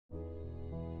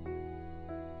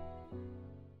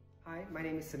my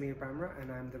name is Sameer Bramra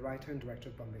and I'm the writer and director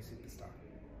of Bombay Superstar.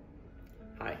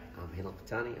 Hi, I'm Hilal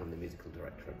Patani, I'm the musical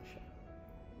director of the show.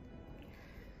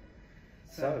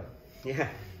 So yeah,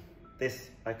 this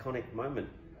iconic moment.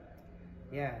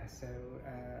 Yeah, so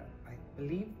I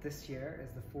believe this year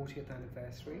is the 40th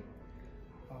anniversary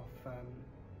of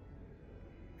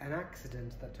an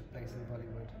accident that took place in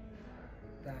Bollywood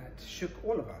that shook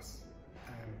all of us.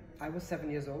 I was 7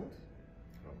 years old.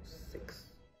 I was 6.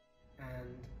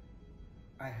 And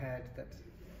I heard that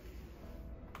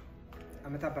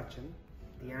Amitabh Bachchan,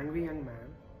 the angry young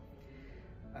man,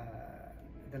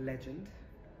 the legend,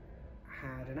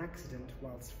 had an accident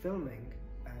whilst filming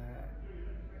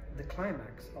the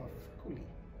climax of Coolie.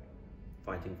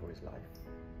 Fighting for his life.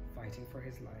 Fighting for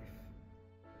his life.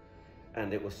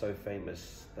 And it was so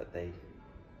famous that they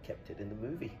kept it in the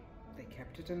movie. They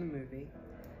kept it in the movie,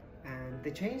 and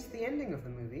they changed the ending of the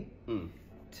movie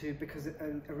because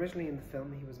originally in the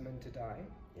film he was meant to die.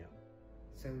 Yeah.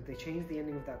 So they changed the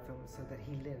ending of that film so that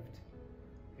he lived,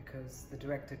 because the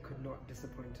director could not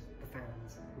disappoint the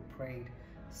fans who prayed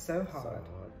so hard.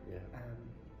 Yeah.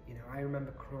 You know, I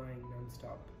remember crying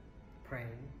non-stop,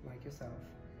 praying like yourself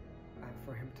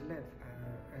for him to live.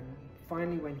 And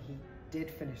finally, when he did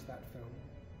finish that film,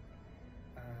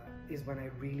 is when I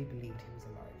really believed he was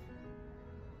alive.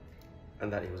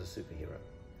 And that he was a superhero.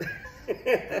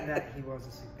 And that he was a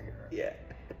superhero. Yeah.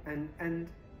 And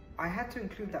I had to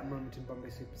include that moment in Bombay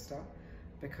Superstar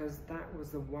because that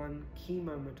was the one key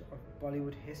moment of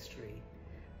Bollywood history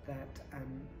that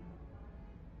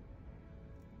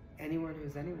anyone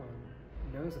who's anyone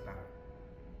knows about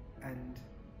and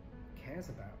cares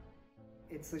about.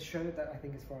 It's a show that I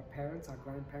think is for our parents, our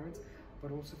grandparents,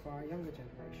 but also for our younger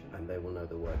generation. And they will know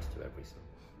the words to every song.